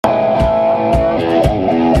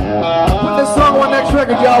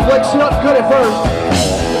y'all. Wake shit up good at first.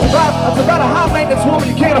 It's about a high maintenance woman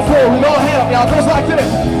you can't afford. We all have, y'all. It goes like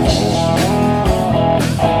this.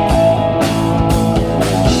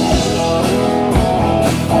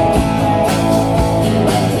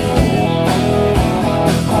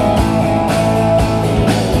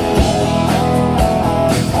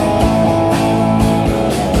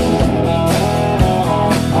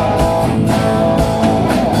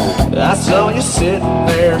 I saw you sitting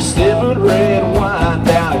there sipping red wine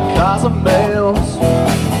down at Cozumels.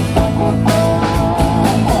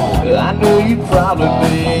 I knew you'd probably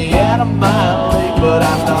be out of my league, but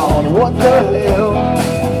I thought, what the hell?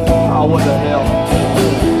 Oh, what the hell?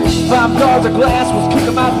 $5 a glass was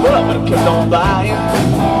kicking my butt, but I kept on buying. I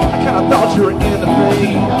kinda thought you were into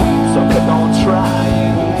me, so I kept on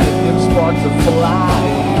trying. Get them sparks are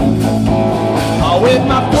flying. Oh, with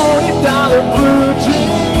my $40 blue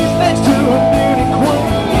jeans next to a beauty queen,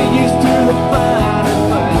 you used to the finer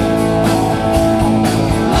thing.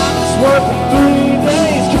 I was working 3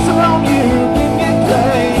 days kissing on you, didn't get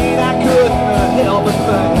paid. I couldn't help but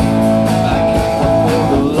think I can't afford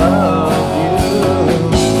to love you,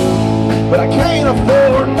 but I can't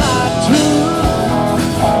afford not to.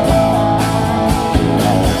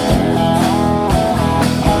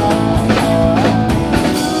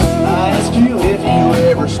 I ask you if you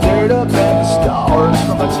ever stared up at the stars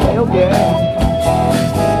from a tailgate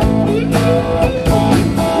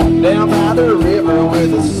down by the river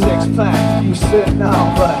with a six-pack you sitting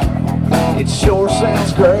on, but it sure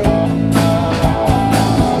sounds great.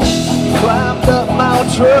 Climbed up my old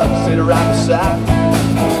truck, sit right beside me.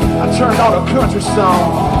 I turned on a country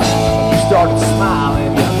song, you started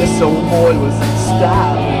smiling. Yeah, this old boy was in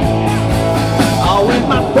style. Oh, with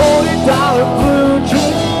my $40 blue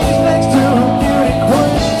jeans next to a beauty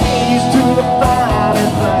queen, used to the finer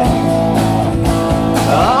things.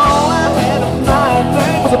 All I had to find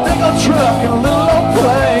was a big old truck and a little old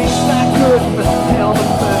place. I couldn't help but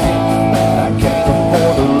think I can't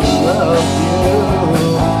afford to love you,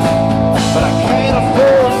 but I can't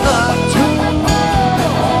afford not to.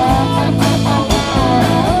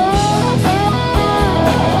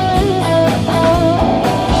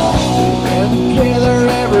 Been together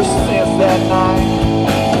ever since that night.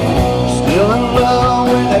 Still in love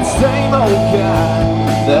with that same old guy.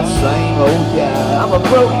 That same old guy. I'm a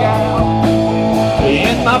broke guy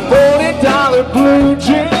in my $40 blue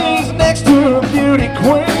jeans next to a beauty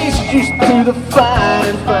queen. She used to do the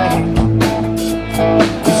fine thing.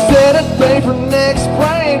 We set a day for next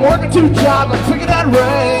spring, working 2 jobs and picking out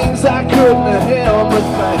rings. I couldn't help but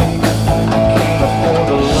think